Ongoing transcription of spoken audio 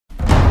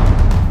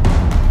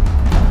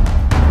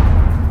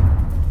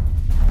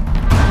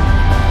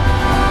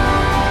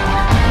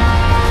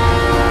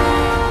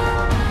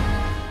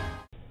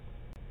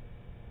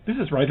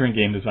with writer and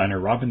game designer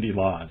Robin D.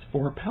 Laws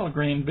for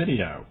Pelgrane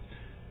Video.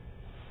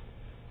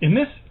 In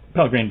this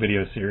Pelgrane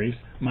video series,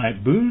 my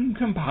boon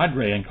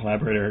compadre and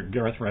collaborator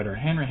Gareth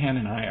Ryder-Hanrahan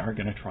and I are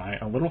going to try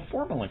a little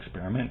formal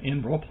experiment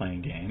in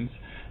role-playing games,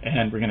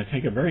 and we're going to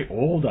take a very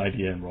old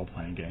idea in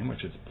role-playing game,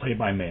 which is play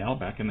by mail.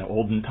 Back in the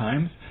olden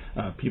times,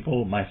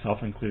 people, myself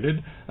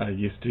included,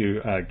 used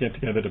to get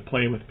together to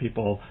play with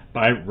people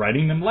by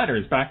writing them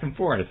letters back and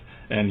forth,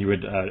 and you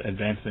would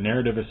advance the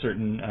narrative a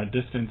certain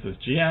distance as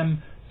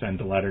GM, send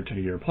the letter to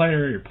your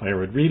player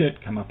would read it,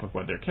 come up with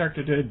what their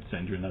character did,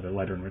 send you another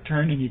letter in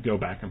return, and you go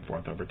back and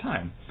forth over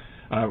time.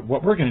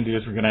 What we're going to do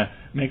is we're going to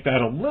make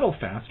that a little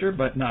faster,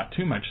 but not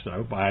too much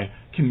so, by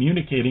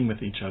communicating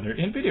with each other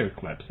in video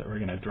clips that we're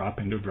going to drop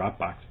into a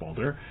Dropbox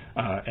folder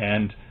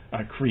and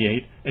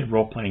create a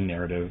role-playing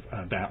narrative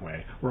that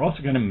way. We're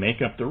also going to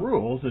make up the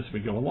rules as we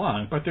go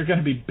along, but they're going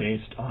to be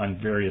based on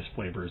various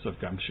flavors of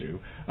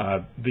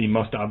GUMSHOE. The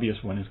most obvious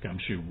one is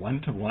GUMSHOE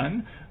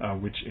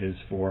 1-to-1, which is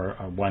for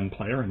one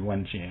player and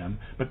one GM,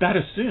 but that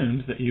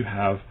assumes that you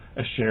have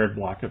a shared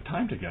block of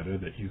time together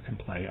that you can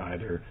play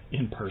either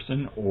in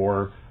person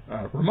or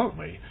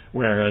remotely,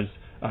 whereas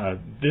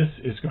this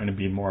is going to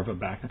be more of a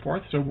back and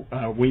forth, so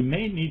we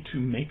may need to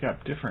make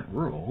up different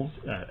rules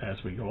as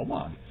we go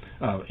along.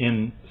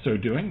 In so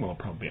doing, we'll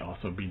probably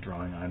also be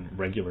drawing on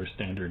regular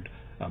standard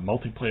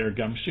multiplayer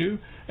GUMSHOE,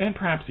 and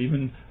perhaps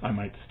even I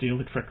might steal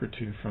a trick or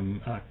two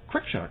from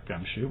Quickshot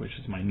GUMSHOE, which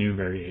is my new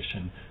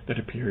variation that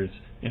appears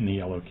in the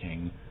Yellow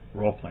King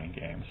role-playing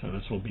game. So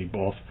this will be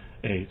both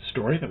a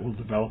story that will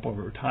develop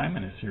over time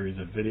in a series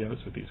of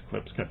videos with these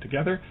clips cut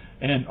together,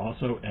 and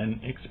also an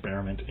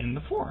experiment in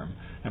the forum.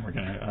 And we're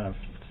going to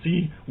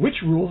see which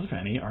rules, if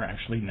any, are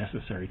actually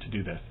necessary to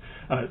do this.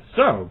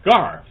 So,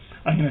 Gar,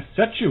 I'm going to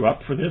set you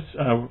up for this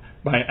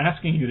by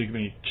asking you to give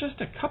me just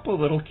a couple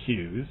of little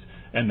cues,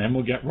 and then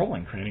we'll get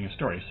rolling creating a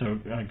story. So,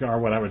 Gar,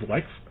 what I would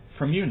like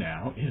from you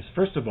now is,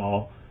 first of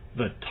all,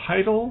 the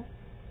title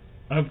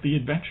of the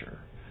adventure.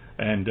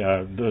 And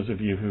those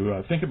of you who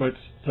think about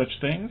such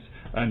things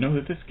know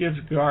that this gives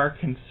Gar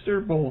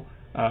considerable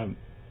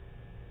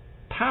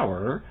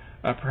power,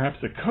 perhaps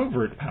a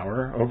covert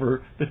power,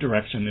 over the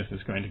direction this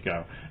is going to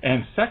go.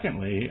 And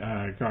secondly,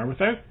 Gar,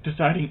 without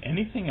deciding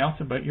anything else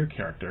about your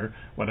character,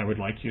 what I would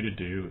like you to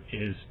do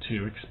is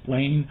to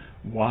explain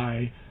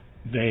why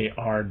they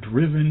are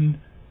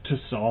driven to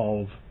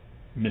solve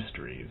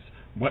mysteries.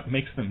 What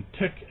makes them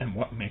tick and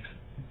what makes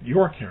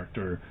your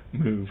character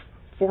move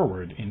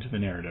forward into the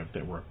narrative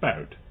that we're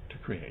about to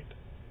create.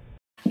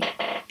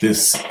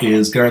 This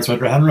is Gareth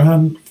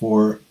Ryder-Hanrahan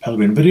for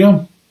Pelgrane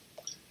Video.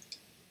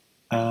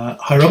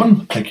 Hi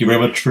Robin, thank you very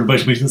much for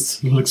inviting me to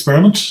this little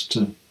experiment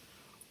to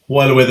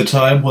while away the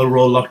time while we're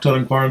all locked down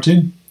in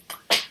quarantine.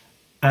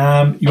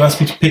 You asked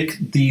me to pick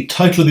the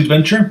title of the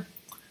adventure.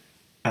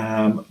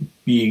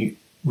 Being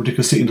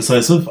ridiculously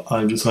indecisive,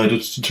 I've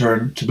decided to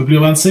turn to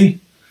bibliomancy.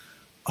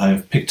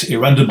 I've picked a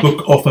random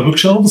book off my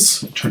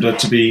bookshelves. It turned out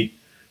to be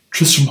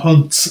Tristram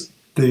Hunt's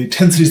The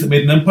 10 Cities That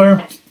Made an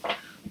Empire.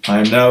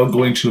 I'm now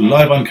going to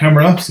live on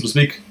camera, so to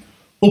speak,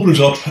 open it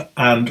up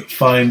and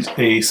find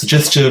a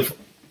suggestive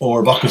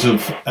or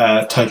evocative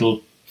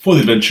title for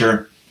the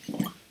adventure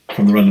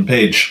from the random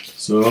page.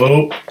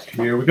 So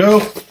here we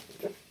go.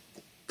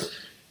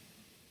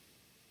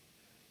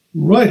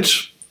 Right,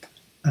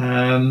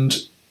 and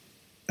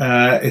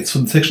it's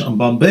from the section on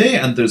Bombay,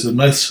 and there's a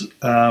nice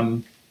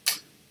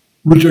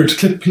Rudyard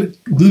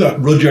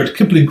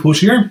Kipling quote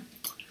here.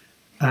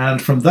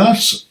 And from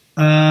that,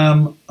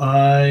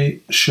 I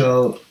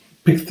shall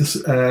pick this,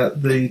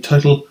 the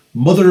title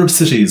Mother of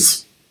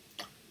Cities.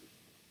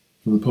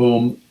 From the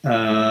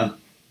poem,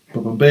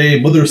 Bombay,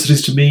 Mother of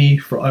Cities to me,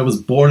 for I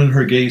was born in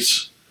her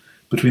gate,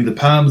 between the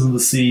palms and the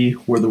sea,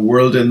 where the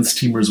world end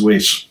steamers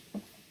wait.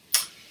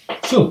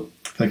 So,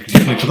 thank you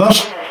Kipling for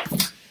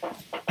that.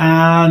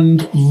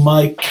 And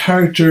my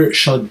character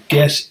shall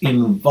get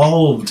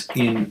involved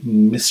in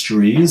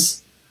mysteries,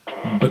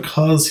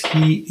 because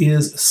he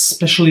is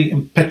especially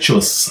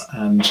impetuous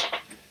and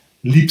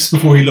leaps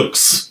before he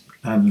looks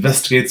and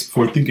investigates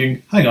before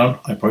thinking, hang on,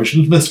 I probably should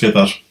investigate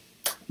that.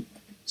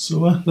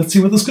 So let's see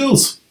where this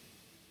goes.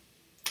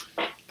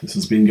 This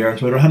has been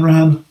Gareth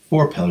Ryder-Hanrahan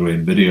for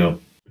Pelgrane Video.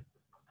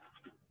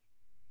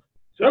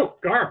 So,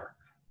 Gar,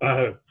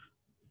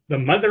 the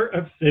Mother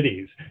of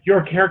Cities.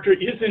 Your character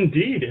is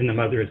indeed in the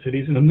Mother of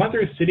Cities, and the Mother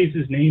of Cities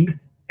is named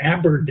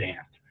Aberdant.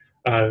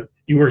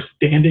 You are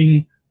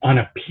standing on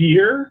a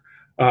pier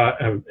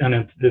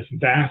and this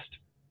vast,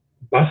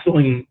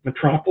 bustling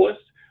metropolis.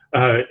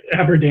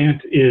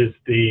 Aberdant is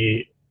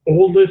the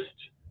oldest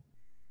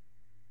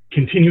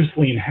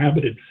continuously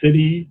inhabited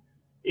city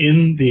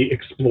in the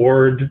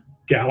explored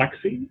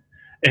galaxy,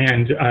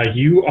 and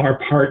you are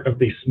part of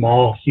the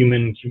small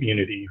human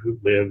community who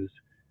lives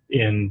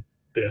in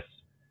this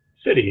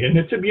city. And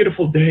it's a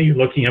beautiful day. You're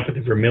looking up at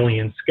the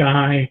vermilion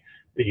sky.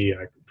 The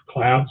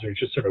clouds are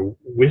just sort of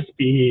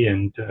wispy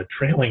and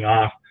trailing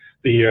off.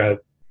 The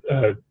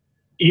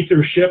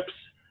ether ships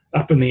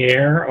up in the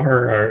air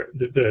are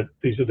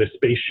these are the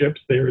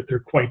spaceships. They're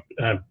quite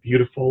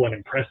beautiful and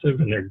impressive,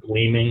 and they're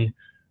gleaming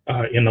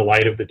in the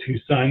light of the two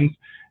suns.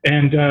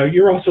 And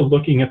you're also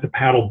looking at the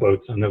paddle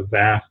boats on the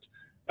vast,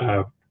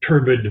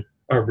 turbid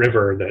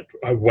river that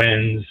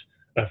wends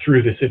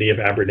through the city of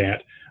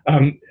Aberdant.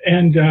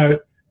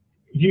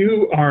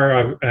 You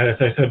are, as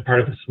I said,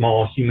 part of a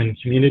small human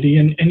community,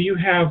 and you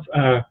have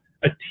a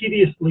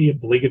tediously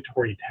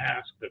obligatory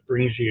task that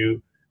brings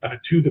you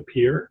to the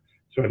pier.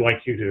 So I'd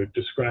like you to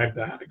describe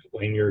that,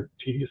 explain your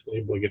tediously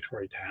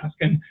obligatory task.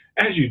 And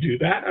as you do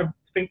that, I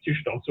think you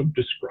should also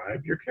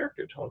describe your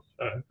character. Tell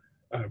us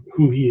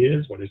who he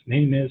is, what his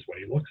name is, what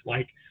he looks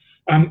like.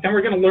 And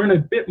we're going to learn a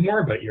bit more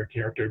about your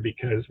character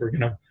because we're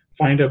going to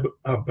find out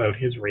about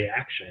his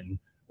reaction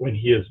when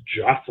he is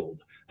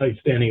jostled. He's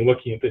standing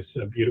looking at this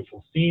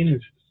beautiful scene, he's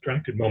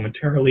distracted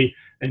momentarily,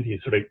 and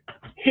he's sort of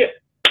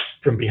hit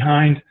from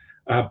behind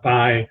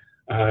by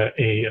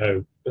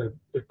a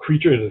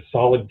creature, a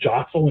solid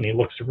jostle, and he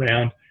looks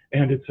around,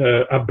 and it's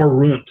a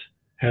Barunt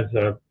has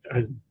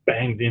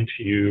banged into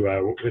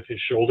you with his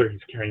shoulder.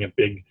 He's carrying a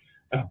big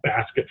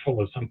basket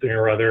full of something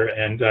or other,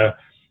 and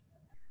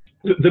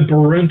the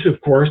Barunt,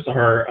 of course,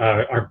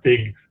 are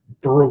big,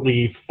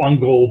 burly,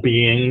 fungal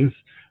beings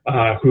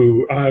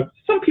who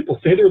some people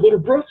say they're a little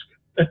brusque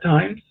at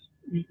times,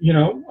 you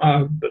know,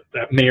 but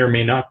that may or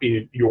may not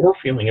be your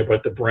feeling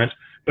about the Barunt,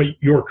 but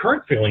your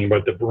current feeling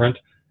about the Barunt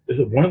is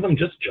that one of them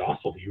just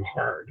jostled you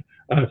hard.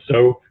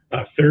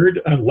 Third,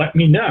 let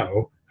me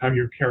know how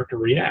your character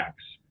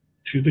reacts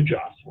to the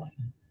jostling.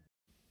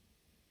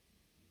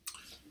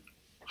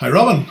 Hi,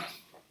 Robin.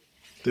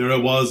 There I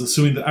was,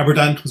 assuming that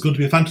Aberdant was going to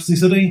be a fantasy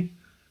city,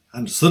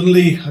 and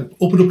suddenly I've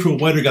opened up to a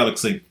wider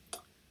galaxy.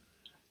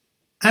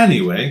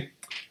 Anyway,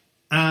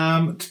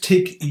 to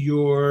take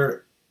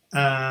your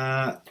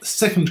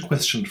second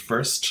question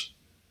first,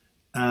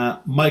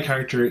 my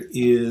character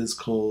is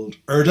called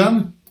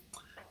Erdan,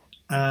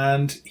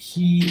 and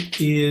he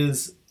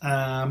is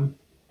a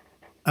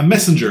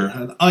messenger,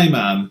 an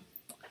eye-man,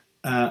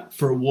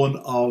 for one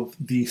of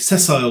the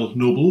sessile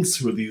nobles,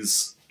 who are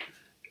these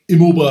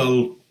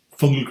immobile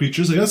fungal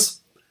creatures, I guess,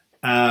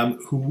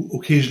 who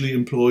occasionally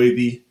employ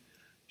the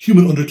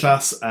human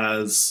underclass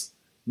as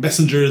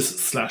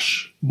messengers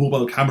 /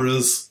 mobile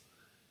cameras.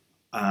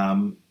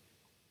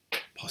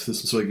 Possibly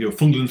some sort of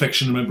fungal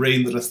infection in my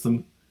brain that lets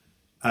them,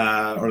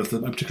 or lets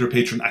my particular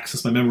patron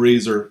access my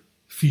memories or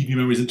feed new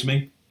memories into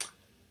me.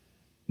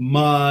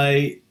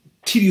 My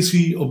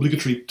tediously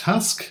obligatory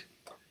task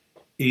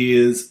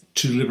is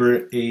to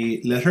deliver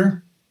a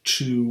letter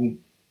to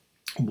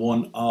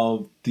one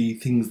of the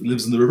things that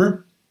lives in the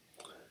river.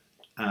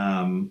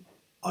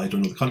 I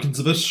don't know the contents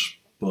of it,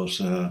 but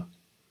it'd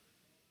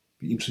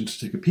be interesting to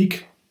take a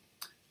peek,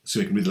 so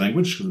I can read the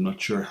language, because I'm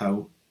not sure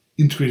how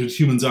integrated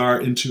humans are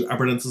into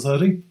Aberdeen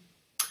society.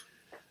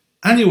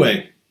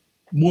 Anyway,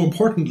 more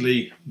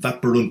importantly,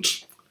 that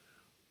Barunt.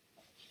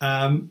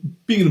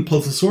 Being an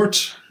impulsive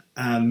sort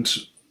and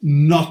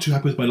not too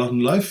happy with my lot in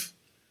life,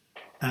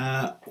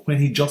 when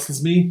he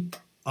jostles me,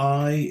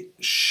 I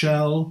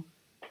shall,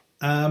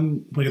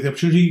 when I get the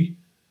opportunity,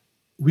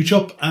 reach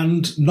up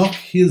and knock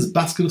his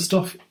basket of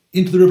stuff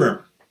into the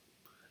river,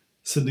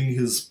 sending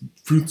his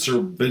fruits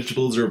or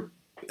vegetables or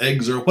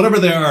eggs or whatever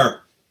they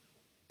are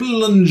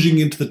plunging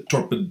into the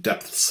torpid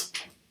depths.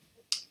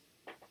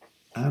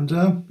 And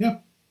yeah,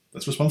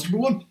 that's response number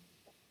one.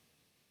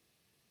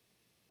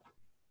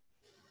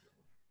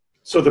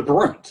 So the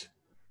Barunt,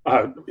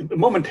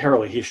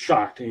 momentarily he's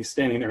shocked, and he's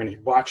standing there and he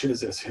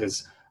watches as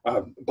his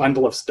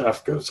bundle of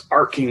stuff goes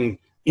arcing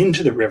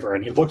into the river,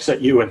 and he looks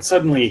at you, and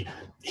suddenly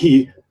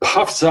he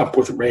puffs up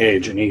with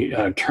rage, and he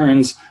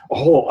turns a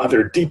whole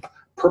other deep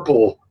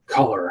purple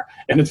color,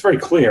 and it's very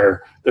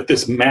clear that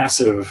this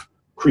massive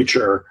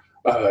creature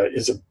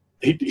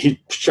he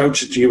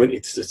shouts at you, and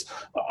he says,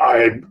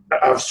 "I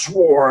have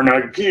sworn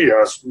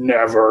against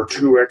never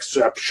to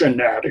accept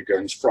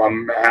shenanigans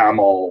from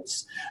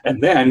mammals."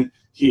 And then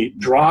he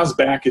draws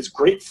back his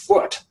great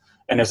foot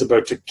and is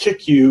about to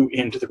kick you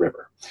into the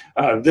river.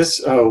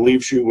 This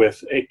leaves you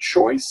with a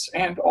choice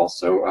and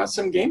also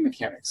some game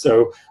mechanics.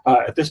 So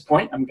at this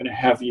point, I'm going to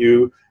have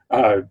you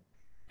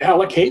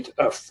allocate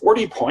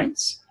 40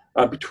 points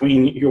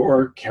between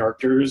your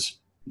character's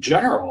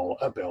general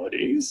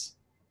abilities.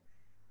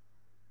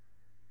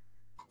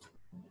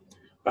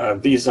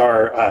 These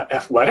are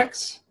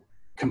athletics,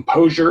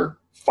 composure,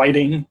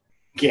 fighting,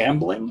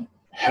 gambling,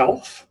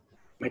 health,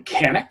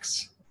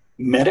 mechanics,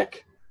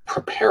 medic,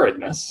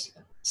 preparedness,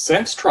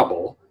 sense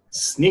trouble,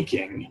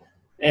 sneaking,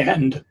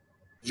 and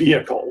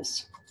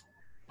vehicles.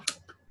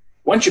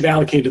 Once you've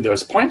allocated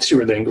those points,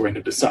 you are then going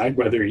to decide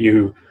whether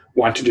you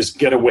want to just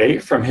get away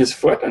from his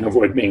foot and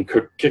avoid being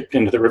kicked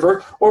into the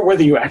river, or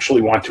whether you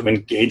actually want to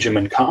engage him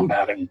in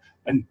combat and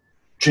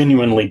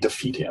genuinely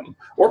defeat him,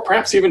 or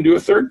perhaps even do a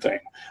third thing.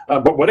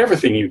 But whatever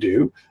thing you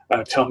do,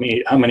 tell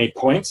me how many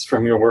points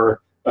from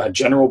your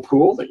general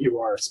pool that you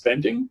are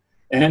spending,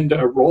 and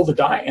roll the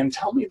die and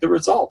tell me the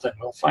result, and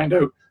we'll find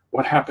out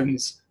what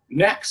happens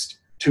next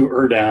to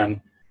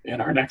Erdan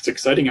in our next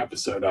exciting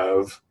episode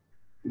of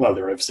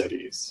Mother of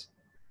Cities.